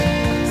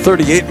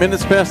38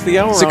 minutes past the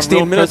hour.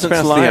 16 minutes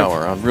past the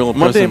hour on Real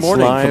Monday Presence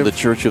morning Live from the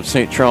Church of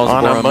St. Charles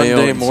on a Borromeo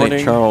Monday in morning.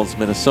 St. Charles,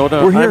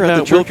 Minnesota. We're here I'm at the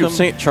Matt Church Wilkham. of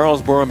St.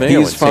 Charles Borromeo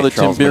He's in Father St.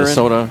 Tim Charles, Biren.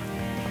 Minnesota.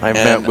 I'm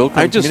And Matt Wilkham,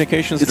 I just-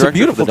 Communications it's a Director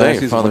beautiful of the day,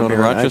 Diocese Father of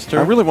Winona, Biren. Rochester.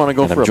 I really want to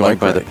go and for I'm a joined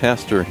bike by the ride.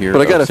 pastor here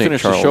But I gotta of St.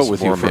 finish the Charles show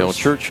with you Borromeo first.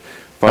 Church.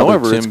 Father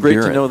However, Tim it's great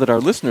Biren. to know that our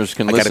listeners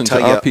can I gotta listen tell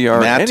to you, RPR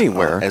Matt,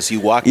 anywhere, as you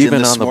walked even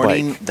in this on the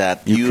morning, bike.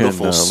 that You can,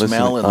 beautiful listen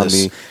smell in on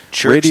this the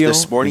church radio,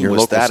 this morning in your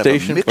was local that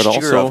station, of a but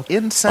mixture also of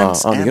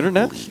incense on the and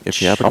internet, bleach.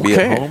 if you happen to be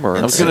at home or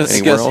I was going to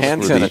anywhere suggest else hand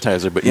where the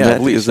sanitizer, but yeah,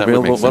 net please, is that would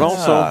available, make but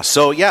sense. also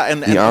So yeah,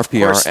 and the of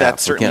RPR course app. that We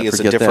certainly can't is a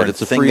forget that. different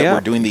It's a thing free that app.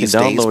 we're doing You these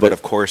can days. download But it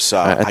of course,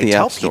 at I the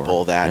tell App Store,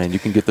 people that and you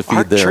can get the feed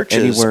our there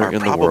churches anywhere are in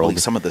the probably world.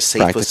 some of the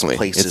safest Practically.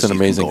 places It's an you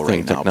amazing can go thing,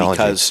 right now technology.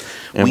 because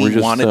And we we're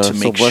just, wanted to so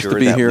make blessed to sure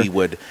be that here we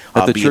would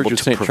at the be Church able of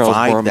to St. Charles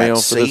provide Borromeo that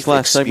for this safe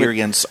last segment.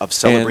 experience of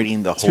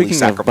celebrating the And holy speaking of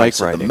sacrifice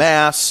bike of the riding,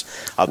 Mass,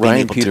 of being Ryan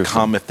able to Peterson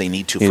come if they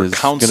need to for is going to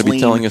counseling. be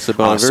telling us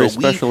about a very So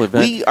special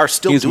event. we are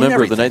still He's a doing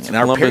member of the everything, Knights of and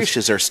our Columbus.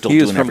 parishes are still He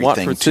is doing from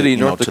everything Watford to, City, you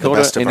know, North to the Dakota,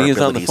 best of and our he is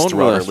on the abilities phone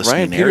throughout with our us. listening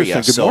Ryan area.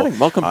 Peterson, good So, morning.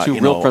 Welcome to you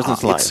Real know,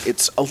 Presence Live.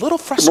 it's a little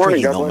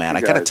frustrating God though, bless man. you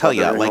I got to guys. tell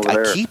you, How's like everything over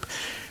I there? keep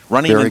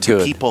running Very into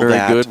good. people Very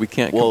that good. We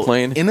can't will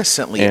complain.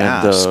 innocently And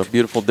ask,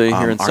 beautiful day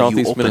here in are you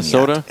Southeast open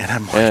Minnesota. yet? And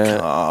I'm like,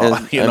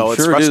 And you know, I'm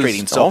it's sure it is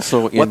frustrating. So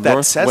also in what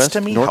that says Northwest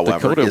to me, North however,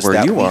 Dakota, is where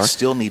that you we are,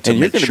 still need to and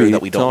you're make gonna sure be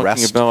that we don't talking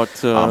rest, about,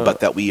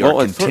 but that we are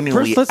well,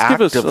 continually first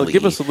actively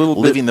give us a little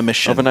living bit the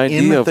mission of an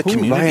idea in of the who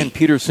community. Ryan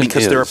Peterson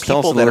because there are is. Tell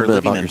us people a that little are bit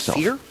living about in yourself.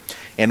 fear.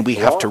 And we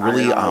have to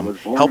really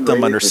help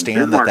them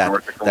understand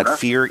that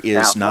fear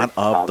is not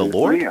of the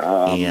Lord,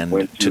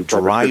 and to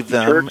drive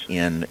them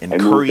and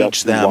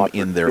encourage them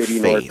in their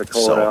faith.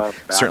 So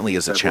certainly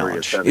is a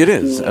challenge. It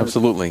is,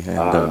 absolutely. And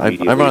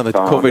I'm on the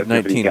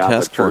COVID-19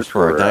 task force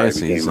for our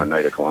diocese. And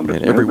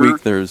every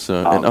week there's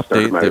an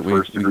update that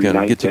we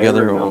can get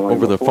together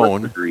over the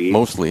phone,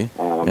 mostly,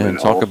 and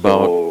talk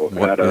about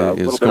what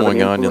is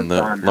going on in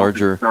the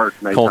larger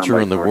culture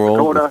in the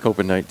world with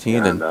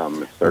COVID-19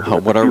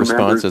 and what our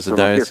response as a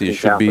diocese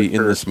should be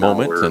in this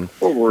moment. And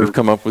we've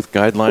come up with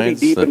guidelines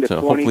that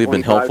hopefully have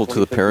been helpful to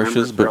the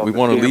parishes, but we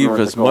want to leave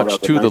as much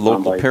to the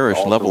local parish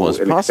level as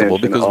possible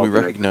because we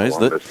recognize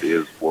that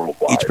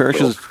each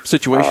parish's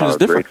situation is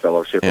different,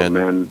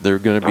 and they're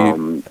going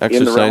to be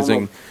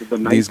exercising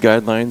these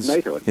guidelines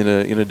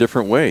in a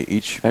different way,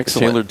 each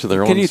tailored to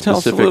their own specific situation. Can you tell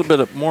us a little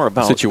bit more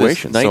about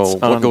situation? So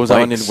what goes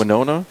on in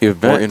Winona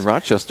or in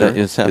Rochester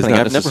is happening?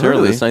 I've never heard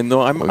of this. I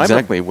know I'm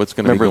exactly what's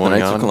going to be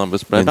going on in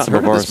Columbus, but in some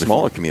of our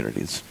smaller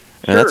communities.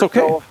 And that's okay.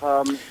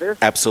 So,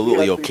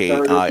 Absolutely okay.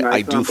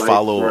 I do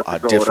follow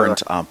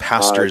different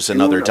pastors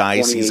in other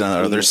dioceses and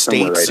other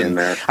states, and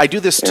I do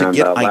this to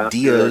get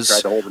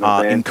ideas,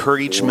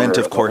 encouragement,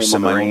 of course,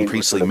 in my own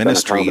priestly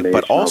ministry,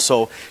 but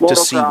also to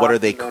see what are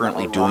they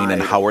currently doing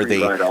and how are they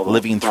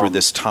living through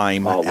this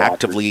time,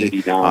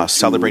 actively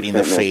celebrating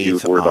the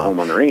faith.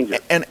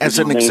 And as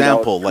an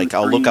example, like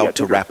I'll look out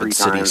to Rapid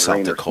City,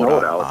 South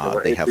Dakota.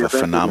 They have a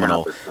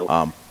phenomenal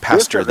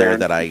pastor there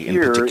that I in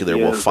particular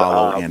will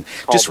follow, and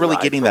just really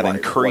getting that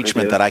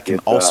encouragement that I can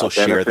also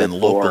share then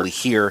locally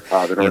here,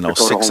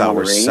 6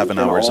 hours, 7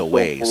 hours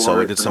away. So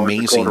it is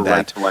amazing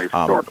that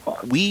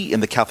we in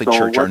the Catholic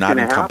Church are not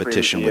in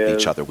competition with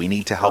each other. We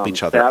need to help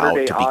each other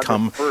out to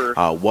become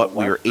what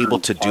we are able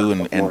to do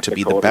and to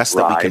be the best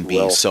that we can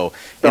be. So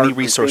any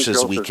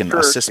resources we can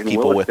assist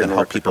people with and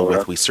help people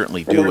with, we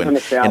certainly do. And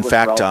in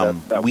fact,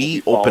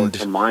 we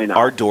opened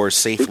our doors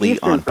safely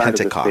on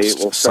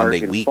Pentecost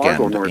Sunday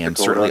weekend, and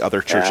certainly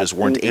other churches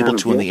weren't able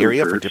to in the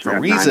area for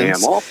different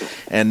reasons.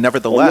 And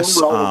nevertheless,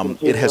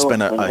 it has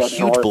been a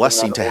huge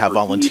blessing to have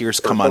volunteers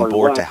come on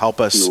board to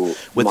help us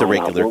with the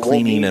regular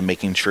cleaning and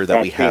making sure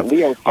that we have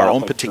our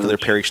own particular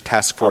parish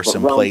task force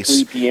in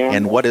place.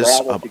 And what is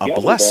a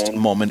blessed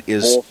moment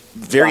is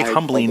very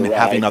humbling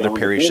having other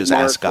parishes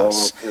ask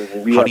us,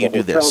 how do you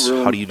do this?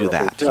 How do you do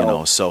that?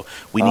 So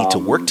we need to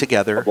work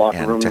together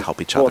and to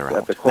help each other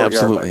out.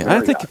 Absolutely.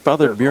 I think,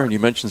 Father Biren, you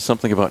mentioned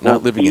something about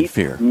not living in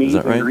fear. Is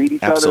that right?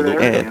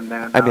 Absolutely. And,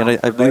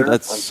 I believe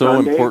that's so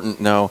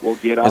important now,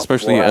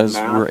 especially as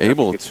we're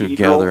able to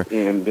gather.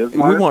 We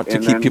want to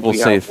keep people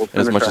safe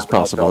as much as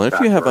possible. And if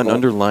you have an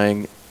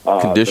underlying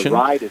condition,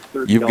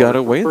 you've got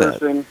to weigh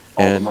that.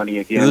 And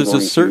there's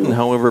a certain,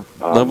 however,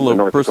 level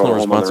of personal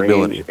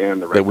responsibility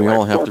that we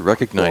all have to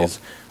recognize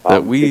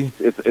that we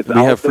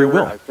have free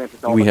will.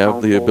 We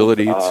have the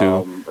ability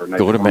to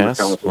go to Mass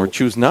or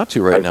choose not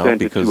to right now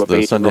because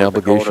the Sunday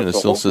obligation is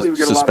still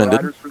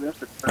suspended,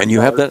 and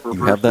you have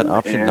that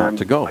option not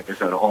to go.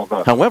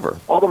 However,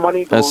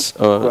 as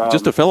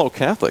just a fellow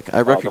Catholic,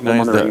 I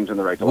recognize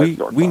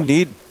that we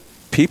need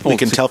people we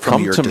can to tell from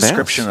come your to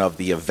description Mass of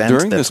the event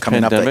during that's this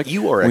coming up pandemic. that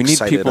you are We need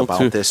excited people about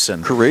to this,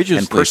 and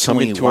courageously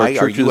personally, come into our why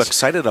are you churches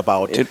excited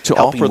about to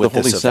helping offer the with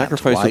holy this event?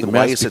 sacrifice of the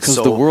Why Mass is it because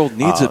so, the world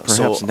needs it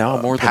perhaps so,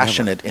 now more than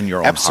passionate ever. in your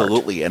own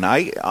Absolutely, heart? And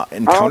I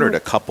encountered a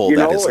couple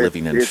that is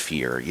living in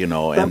fear,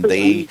 and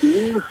they,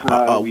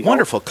 a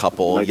wonderful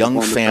couple,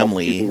 young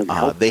family,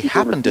 they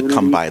happened to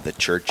come by the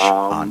church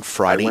on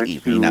Friday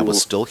evening. I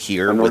was still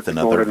here with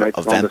another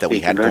event that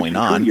we had going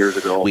on.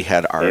 We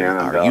had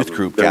our youth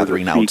group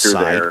gathering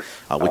outside,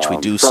 which we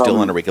do still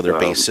on a regular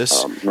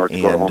basis,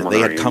 and they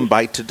had come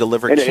by to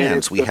deliver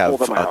cans. We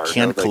have a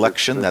can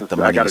collection that the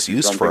money is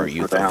used for our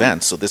youth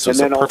events, so this was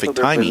a perfect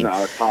timing.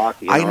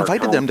 I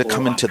invited them to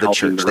come into the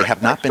church. They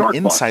have not been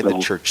inside the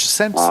church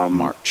since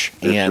March,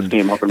 and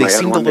they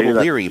seemed a little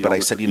leery, but I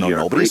said,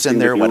 nobody's in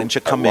there, why don't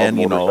you come in,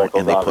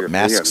 and they put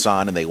masks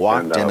on, and they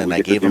walked in, and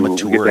I gave them a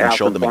tour and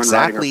showed them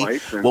exactly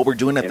what we're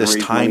doing at this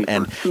time,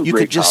 and you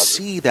could just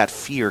see that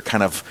fear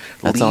kind of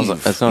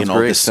leave, that sounds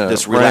great.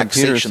 This Ryan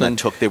relaxation Peterson that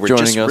took. They were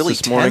joining just us really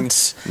this morning.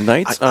 tense.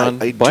 Nights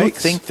on I Bikes.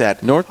 do think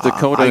that North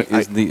Dakota I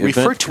is the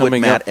refer event to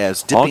coming it, Matt, up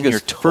as dipping your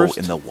August toe 1st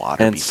in the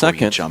water and before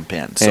 2nd. you jump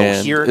in. So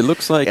And here it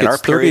looks like in our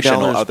it's parish, I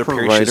know $30 other per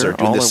parishes rider. are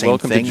doing All the are same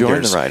welcome to thing.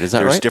 join the ride. Is that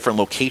There's right? different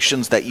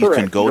locations that you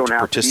can go to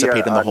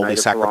participate in the Holy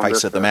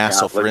Sacrifice of the Mass.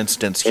 So, for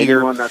instance,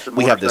 here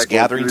we have this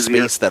gathering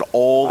space that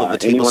all of the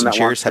tables and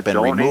chairs have been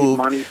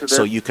removed,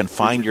 so you can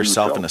find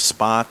yourself in a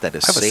spot that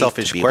is safe. I have a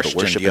selfish to be able to question.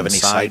 worship Do you have any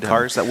inside.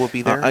 sidecars that will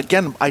be there?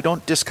 Again, I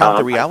don't discount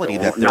the reality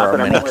that there are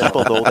many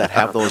people, though, that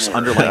have those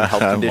underlying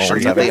health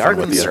conditions that they are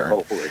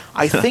concerned.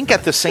 I think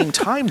at the same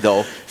time,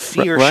 though,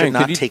 fear Ryan, should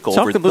not could you take talk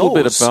over a little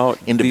bit those about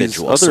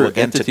individuals. these other So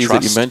again, to entities that you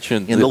trust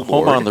mentioned, in the the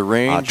Home Lord, on the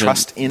Range,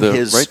 trust in the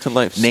His Right to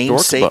Life Stork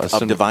namesake Bus,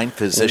 of and divine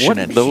physician what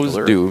and those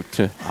healer. do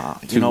to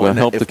And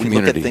help the if we look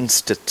community. at things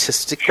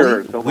statistically,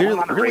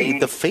 really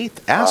the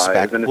faith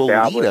aspect will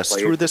lead us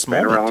through this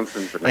moment.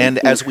 And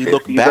as we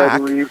look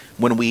back,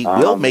 when we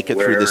will make it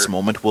through this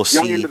moment, we'll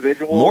see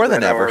more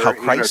than ever how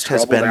Christ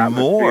has been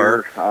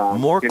more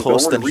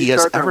close than He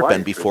has ever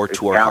been before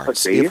to our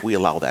hearts, if we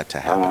allow that to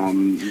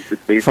happen.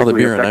 Father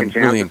Biron, I'm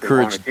really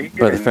encouraged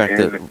by the fact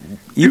that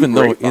even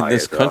though in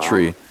this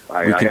country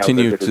we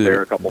continue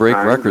to break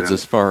records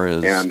as far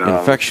as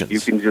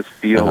infections,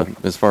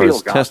 as far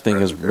as testing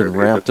has been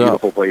ramped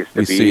up,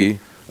 we see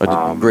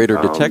a greater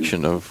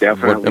detection of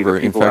whatever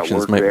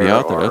infections might be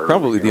out there. That's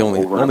probably the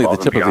only the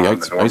tip of the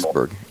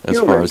iceberg as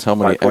far as how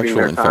many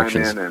actual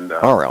infections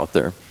are out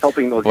there.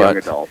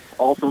 But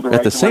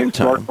at the same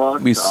time,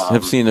 we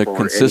have seen a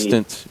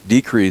consistent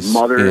decrease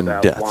in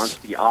deaths,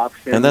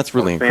 and that's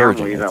really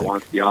encouraging, I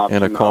think,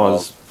 and a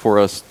cause for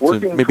us to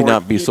maybe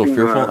not be so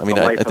fearful. I mean,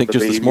 I think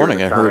just this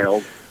morning I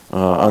heard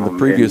on the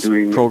previous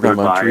program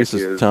on Teresa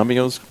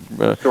Tomio's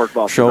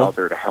show,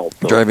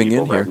 driving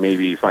in here,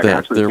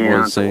 that there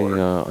was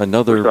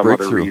another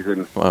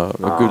breakthrough,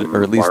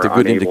 or at least a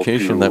good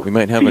indication that we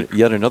might have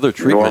yet another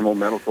treatment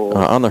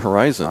on the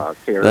horizon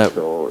that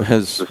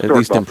has, at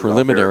least in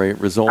preliminary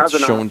results,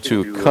 shown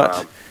to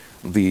cut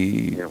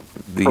the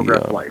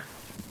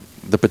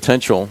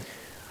potential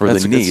or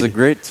the need. It's a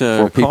great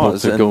for people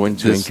to go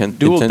into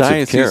dual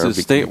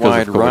diocese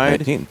statewide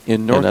ride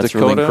in North Dakota.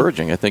 Really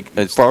encouraging. I think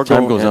as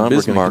time goes on,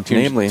 Bismarck,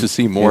 namely, to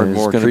see more and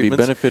more going to be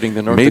benefiting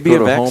the North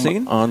Dakota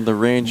Home on the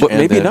Range, but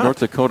maybe not North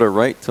Dakota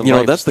Right to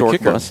Life. That's the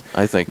kicker.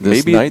 I think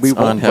maybe we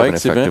won't have an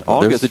effective.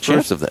 There's the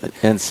chance of that.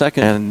 And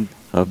second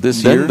of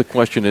this year, the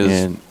question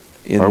is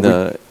in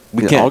the.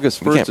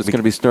 August 1st, it's going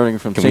to be starting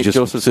from St.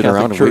 Joseph's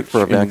Catholic Church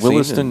in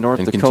Williston,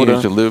 North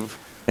Dakota, to live.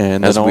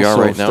 And as we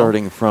are right now,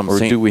 starting from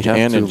St.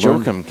 Anne and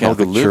Joachim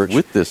Catholic Church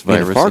with this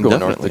virus in Fargo,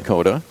 North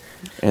Dakota,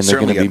 and they're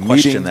going to be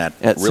meeting that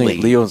at really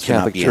St. Leo's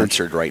Catholic be Church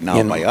answered right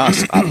now by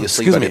us,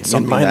 obviously, but it's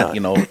something that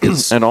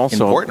is and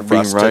also important for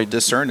us to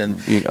discern and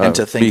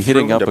to think be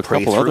hitting through, up to a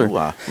couple through.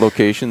 other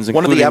locations,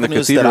 One of the including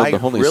avenues the that Cathedral I of the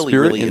Holy really,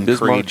 Spirit really in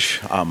Bismarck.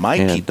 encourage my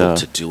people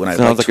to do, and I'd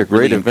sounds like like to a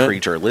great really event.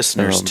 encourage our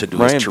listeners to do,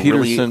 Ryan is to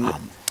Peterson, really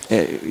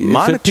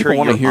monitor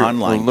your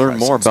online learn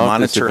more presence, about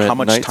monitor how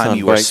much time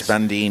you are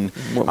spending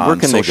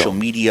on social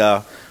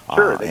media,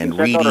 and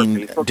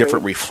reading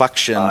different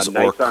reflections,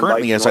 or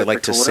currently, as I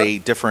like to say,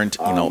 different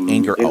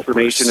anger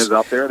outbursts.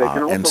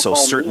 And so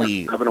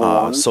certainly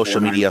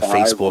social media,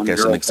 Facebook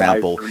as an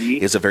example,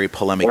 is a very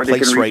polemic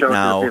place right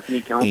now,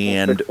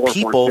 and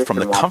people from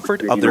the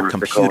comfort of their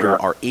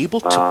computer are able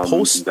to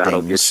post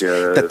things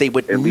that they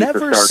would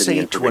never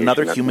say to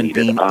another human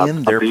being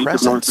in their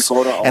presence.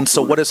 And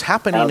so what is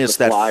happening is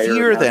that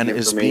fear then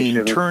is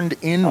being turned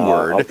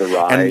inward,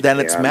 and then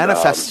it's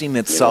manifesting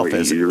itself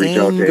as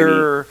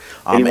anger,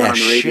 as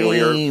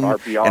shame.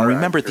 And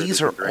remember,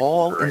 these are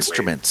all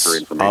instruments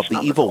of the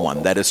evil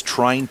one that is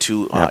trying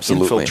to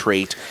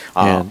infiltrate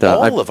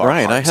all of our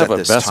hearts at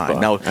this time.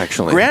 Now,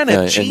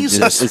 granted,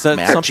 Jesus, is that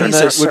Matt, something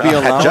Jesus that would be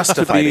allowed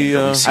to be?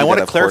 I want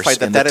to clarify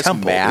that is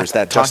Matt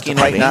that talking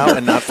right now,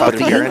 and not Father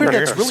Biron. But the anger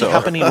that's really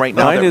happening right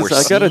now that we're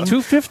seeing, I got a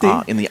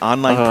 250 in the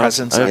online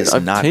presence is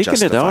not taken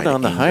justified. It out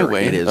on the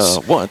highway. It is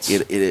once.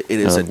 It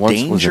is a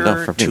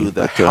danger to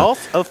the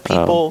health of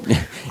people.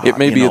 It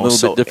may be a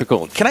little bit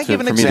difficult. Can I give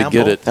an example?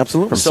 example?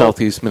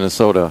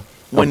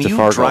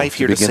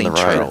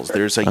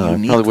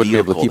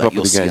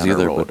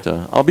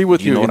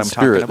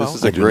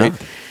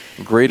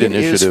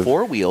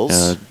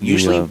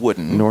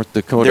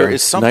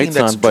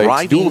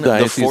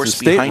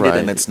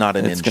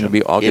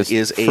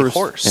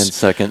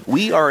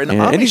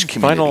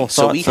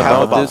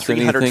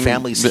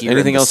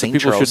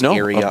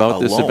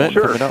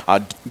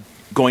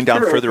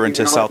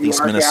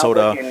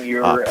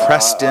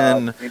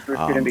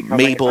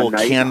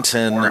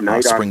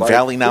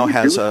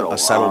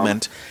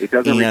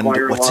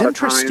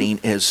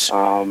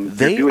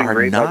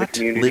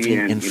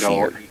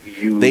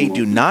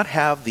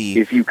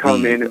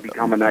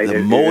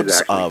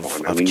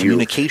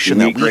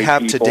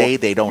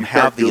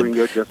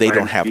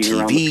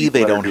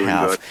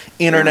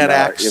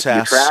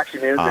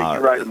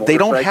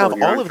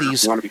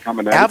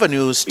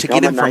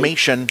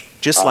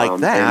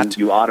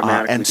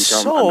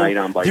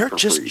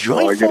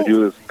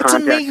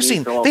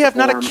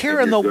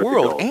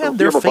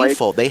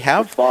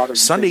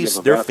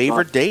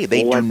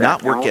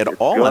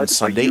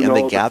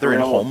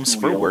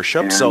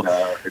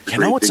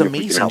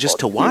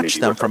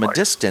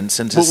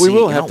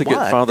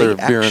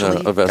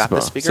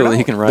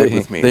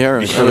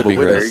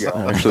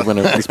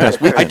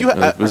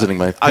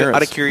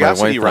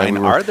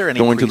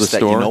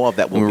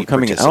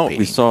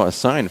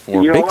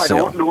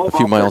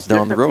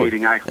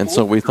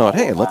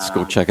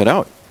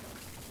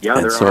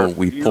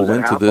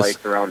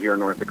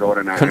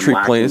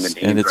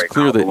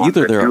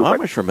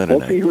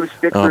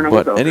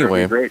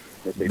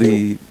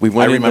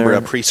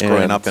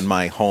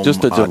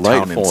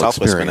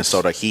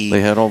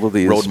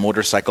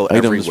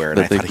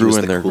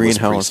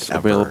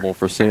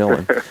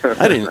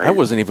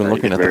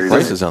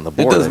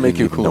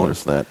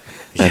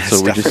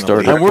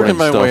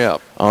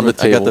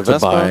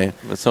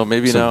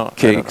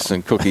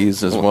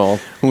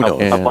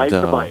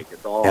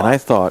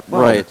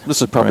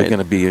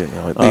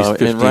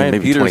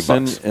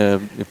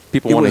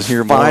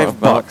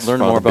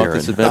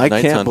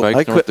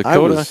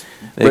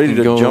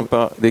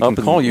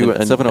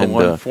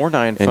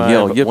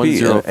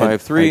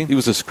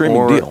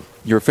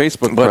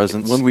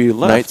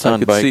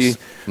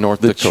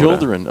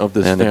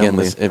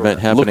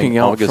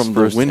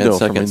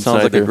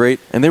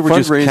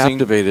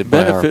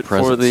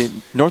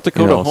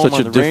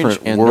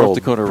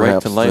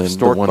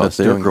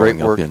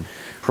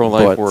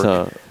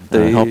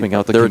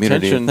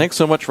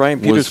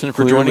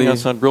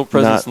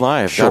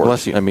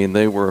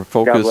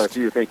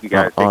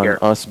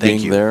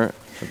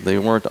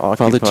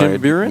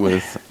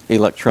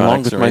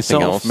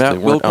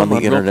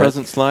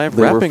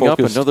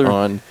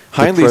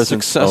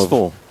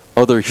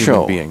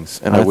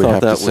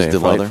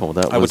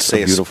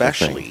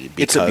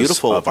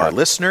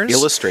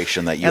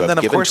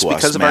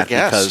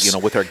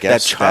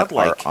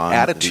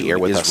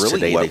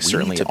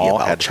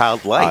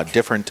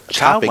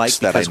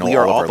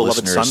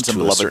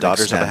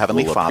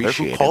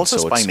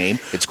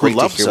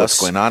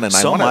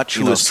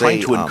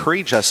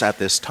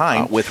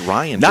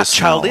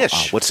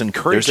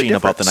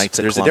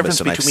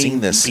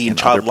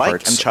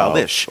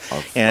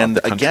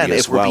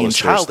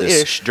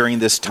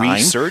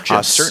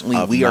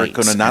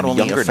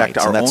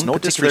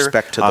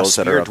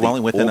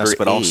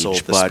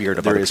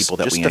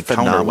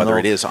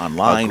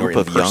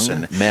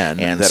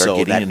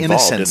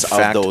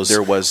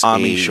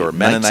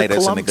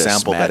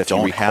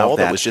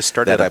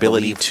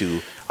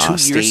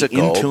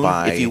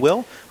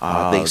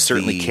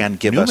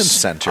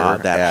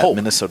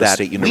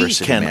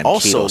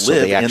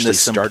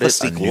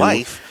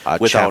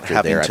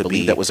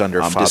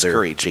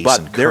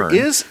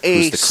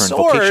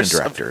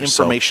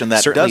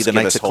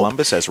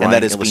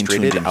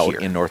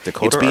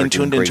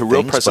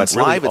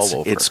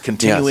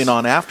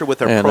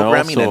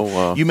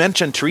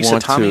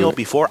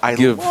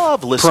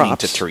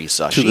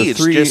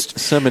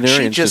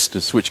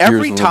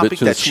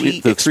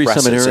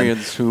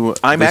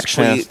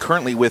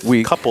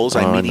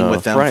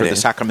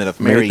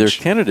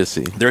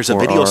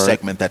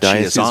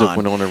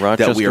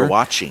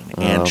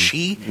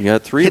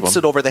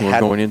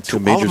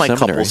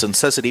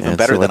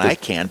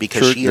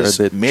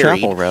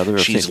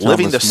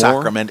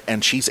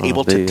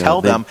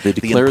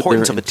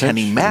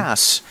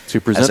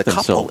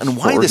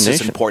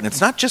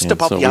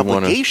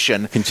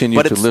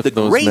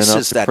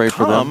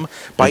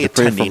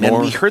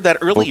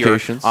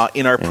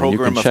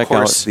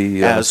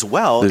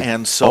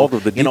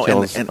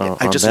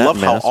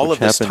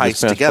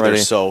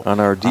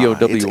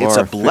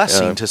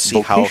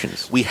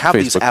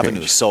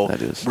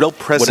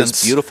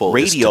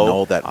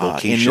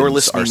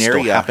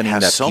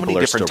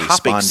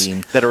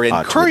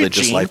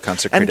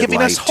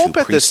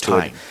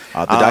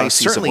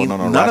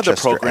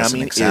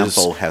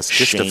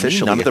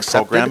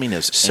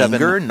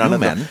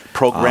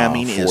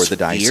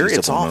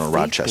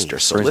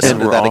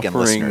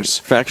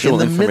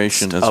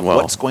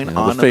 what's going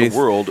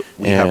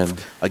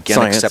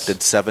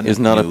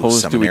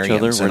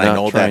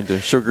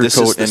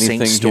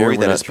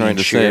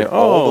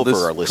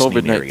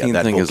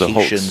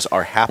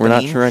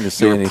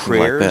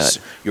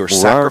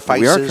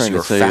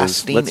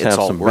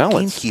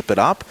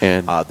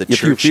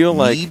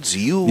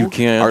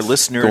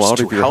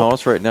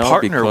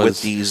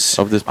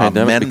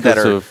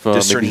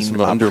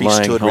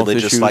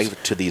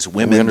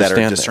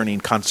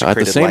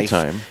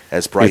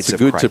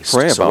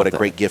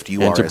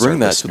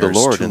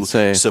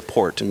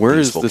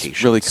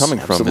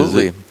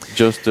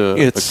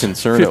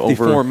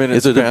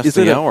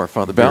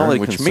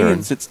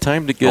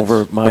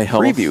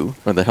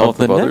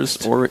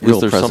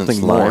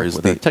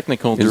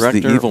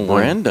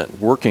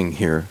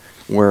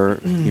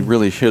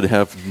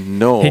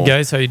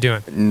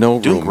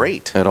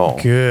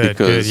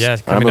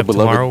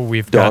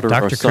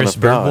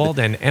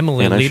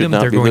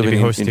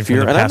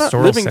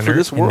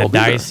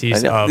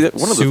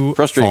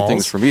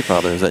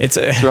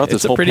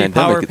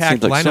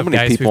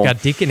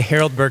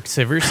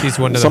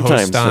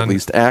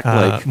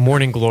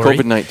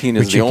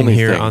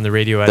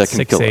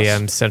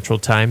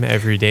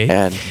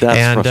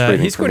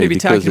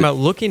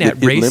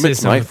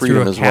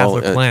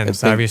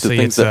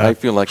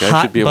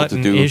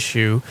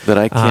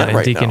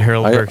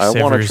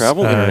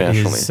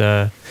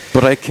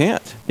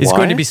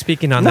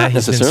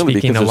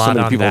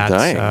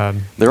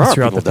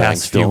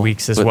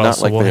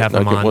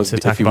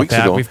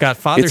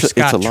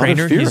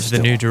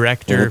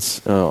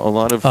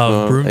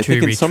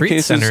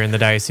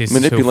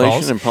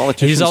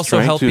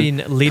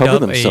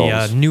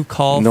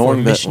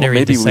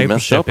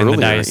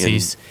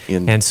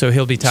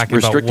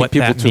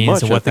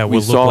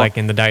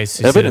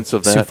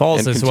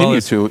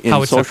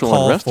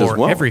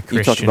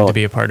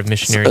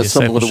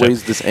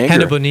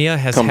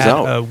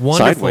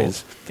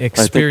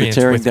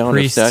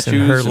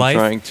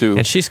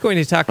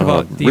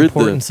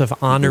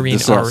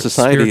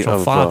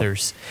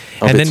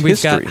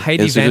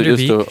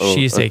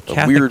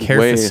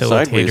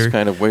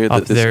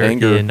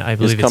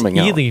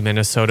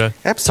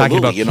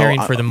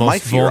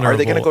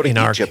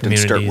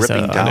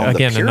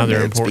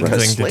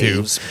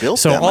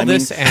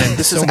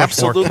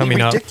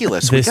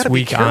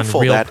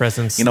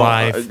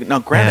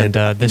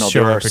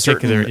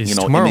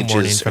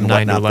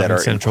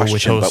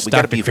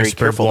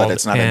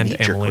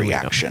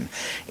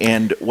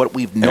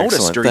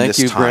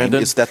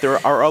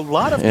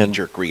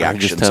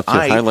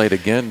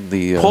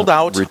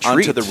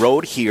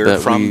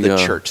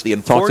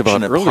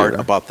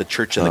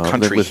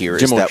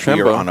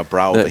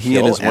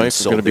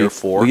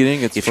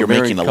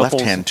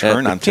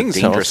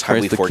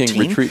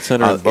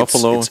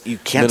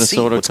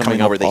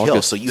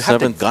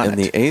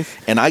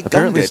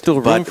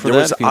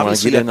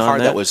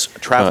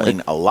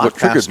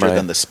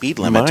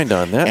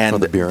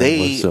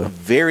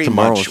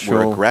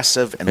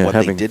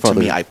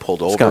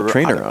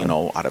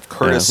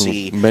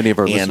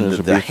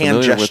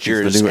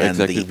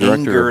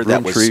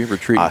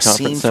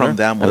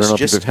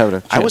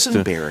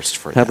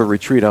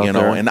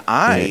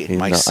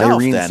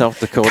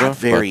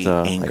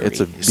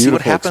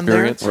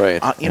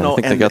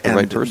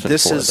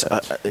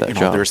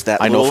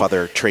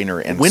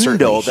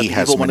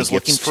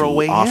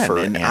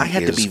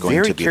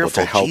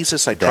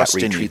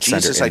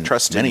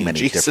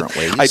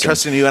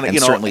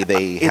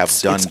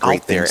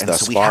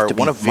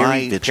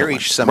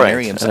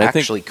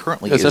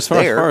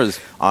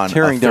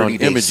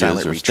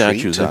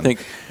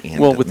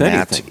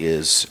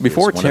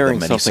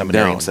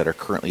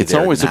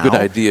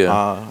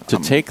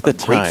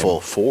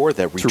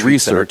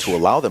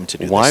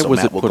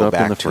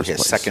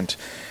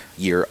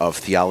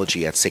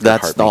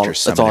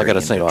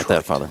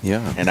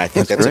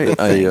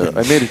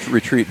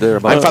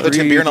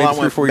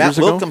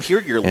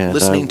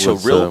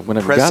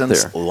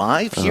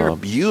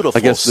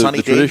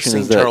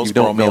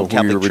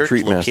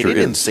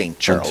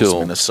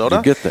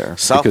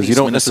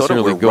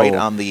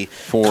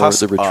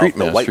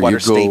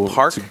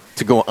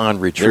go on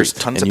retreat. There's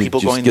tons of and you people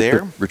just going get there.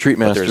 the retreat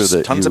master There's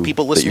that tons of you-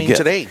 people that you listening get.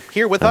 today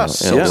here with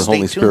us. And So the stay Holy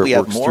tuned. Spirit We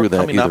have works more through that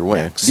coming up either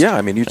way. next. Yeah,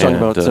 I mean, you're talking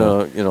about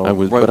I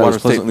was Whitewater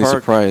State pleasantly Park.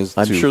 surprised.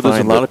 I'm to sure there's a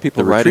find lot that of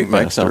people the riding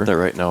retreat bikes out master there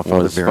right now.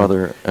 Father was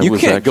Barron. you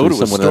can't go to a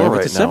someone store I went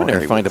right to now seminary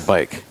and find a with.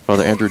 bike.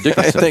 Father Andrew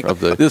Dickinson I think of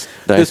the this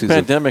Diocese of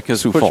pandemic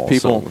has Sioux pushed Falls.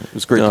 people So it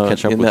was great to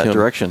catch up in with that him,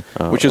 direction,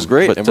 which is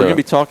great. But And we're going to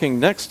be talking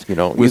next, with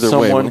either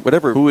way, someone,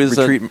 whatever who is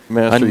retreat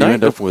master you knight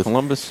end up of with,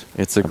 Columbus.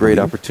 it's a I great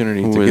believe,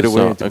 opportunity who to get is,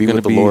 away to be gonna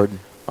with the Lord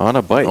on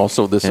a bike.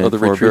 Also, this And other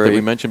for a retreat that very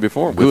we mentioned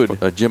before, good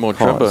with Jim cause.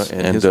 Otremba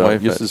and his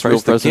wife, this is Christ Real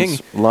the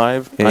Presence King,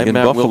 live in in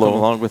Matt Buffalo, Wilkham,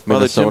 along with Father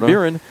Minnesota. Jim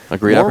Buren. A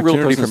great More opportunity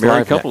Real for Presence married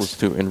Live couples next.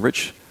 to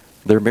enrich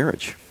their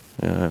marriage.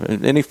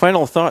 Any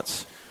final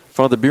thoughts,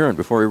 Father Buren,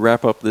 before we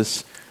wrap up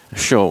this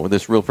show,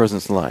 this Real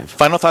Presence Live?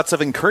 Final thoughts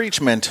of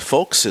encouragement,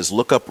 folks, is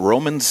look up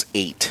Romans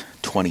 8,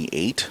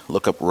 8:28.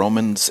 Look up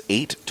Romans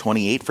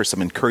 8:28 for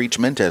some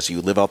encouragement as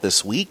you live out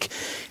this week.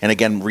 And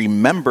again,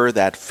 remember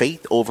that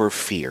faith over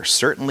fear.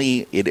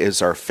 Certainly it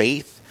is our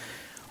faith,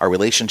 our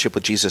relationship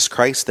with Jesus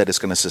Christ that is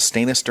going to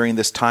sustain us during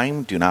this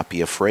time. Do not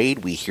be afraid.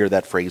 We hear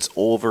that phrase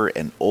over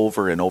and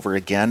over and over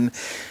again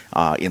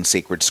in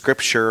sacred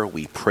scripture.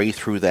 We pray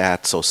through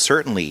that. So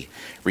certainly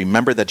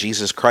remember that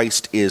Jesus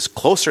Christ is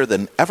closer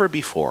than ever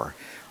before.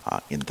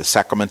 In the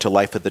sacramental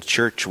life of the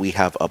church, we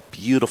have a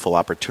beautiful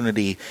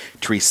opportunity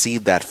to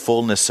receive that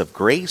fullness of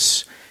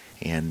grace.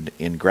 And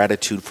in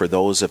gratitude for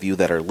those of you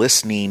that are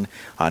listening,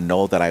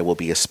 know that I will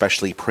be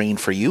especially praying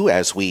for you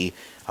as we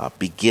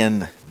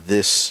begin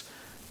this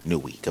new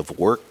week of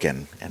work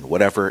and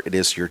whatever it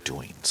is you're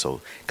doing.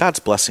 So God's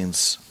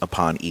blessings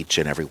upon each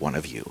and every one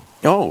of you.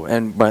 Oh,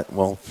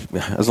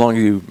 as long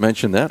as you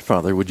mention that,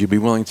 Father, would you be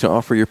willing to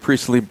offer your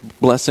priestly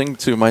blessing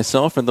to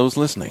myself and those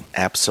listening?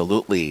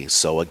 Absolutely.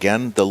 So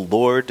again, the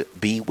Lord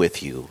be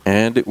with you.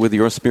 And with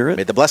your spirit.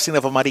 May the blessing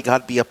of Almighty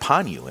God be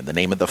upon you in the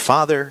name of the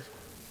Father,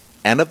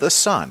 and of the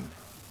Son,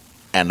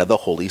 and of the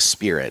Holy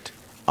Spirit.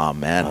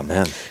 Amen.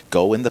 Amen.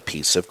 Go in the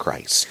peace of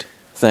Christ.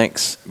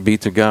 Thanks be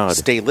to God.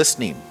 Stay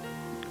listening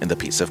in the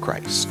peace of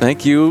Christ.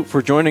 Thank you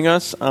for joining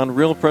us on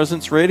Real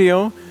Presence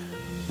Radio.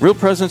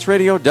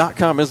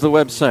 RealPresenceRadio.com is the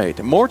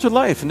website. More to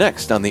life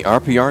next on the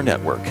RPR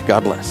Network.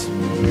 God bless.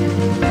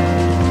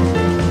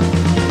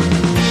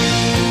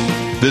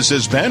 This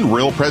has been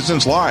Real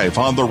Presence Live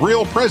on the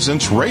Real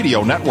Presence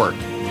Radio Network.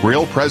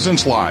 Real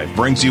Presence Live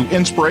brings you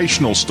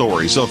inspirational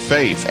stories of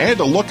faith and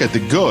a look at the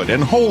good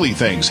and holy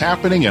things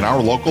happening in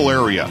our local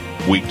area.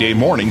 Weekday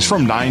mornings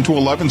from 9 to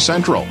 11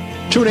 Central.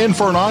 Tune in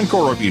for an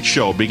encore of each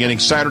show beginning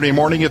Saturday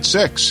morning at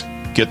 6.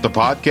 Get the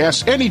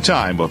podcast any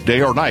time of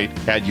day or night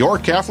at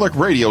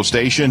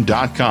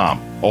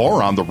yourcatholicradiostation.com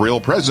or on the Real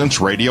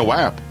Presence Radio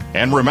app.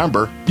 And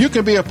remember, you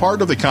can be a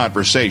part of the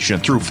conversation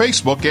through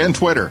Facebook and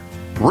Twitter.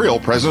 Real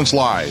Presence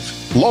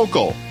Live.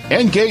 Local,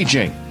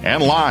 engaging,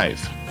 and live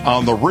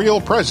on the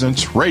Real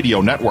Presence Radio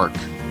Network.